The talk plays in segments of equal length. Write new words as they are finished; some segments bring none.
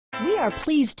We are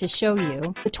pleased to show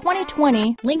you the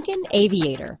 2020 Lincoln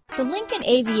Aviator. The Lincoln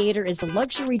Aviator is the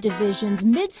luxury division's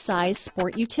mid-size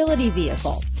sport utility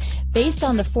vehicle. Based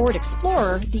on the Ford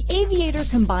Explorer, the Aviator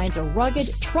combines a rugged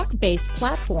truck-based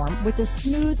platform with a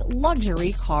smooth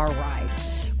luxury car ride.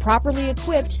 Properly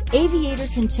equipped, Aviator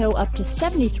can tow up to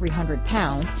 7,300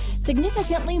 pounds,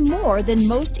 significantly more than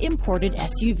most imported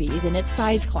SUVs in its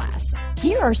size class.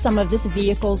 Here are some of this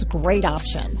vehicle's great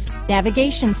options: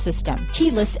 navigation system,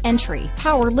 keyless entry,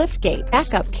 power liftgate,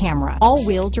 backup camera,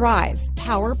 all-wheel drive,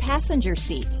 power passenger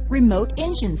seat, remote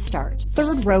engine start,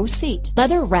 third row seat,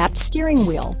 leather-wrapped steering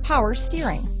wheel, power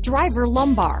steering, driver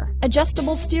lumbar,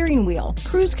 adjustable steering wheel,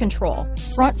 cruise control,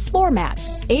 front floor mats,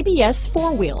 ABS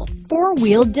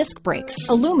four-wheel disc brakes,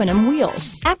 aluminum wheels,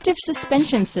 active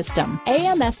suspension system,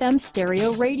 AM/FM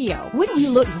stereo radio. Wouldn't you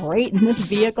look great in this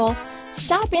vehicle?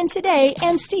 Stop in today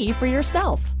and see for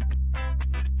yourself.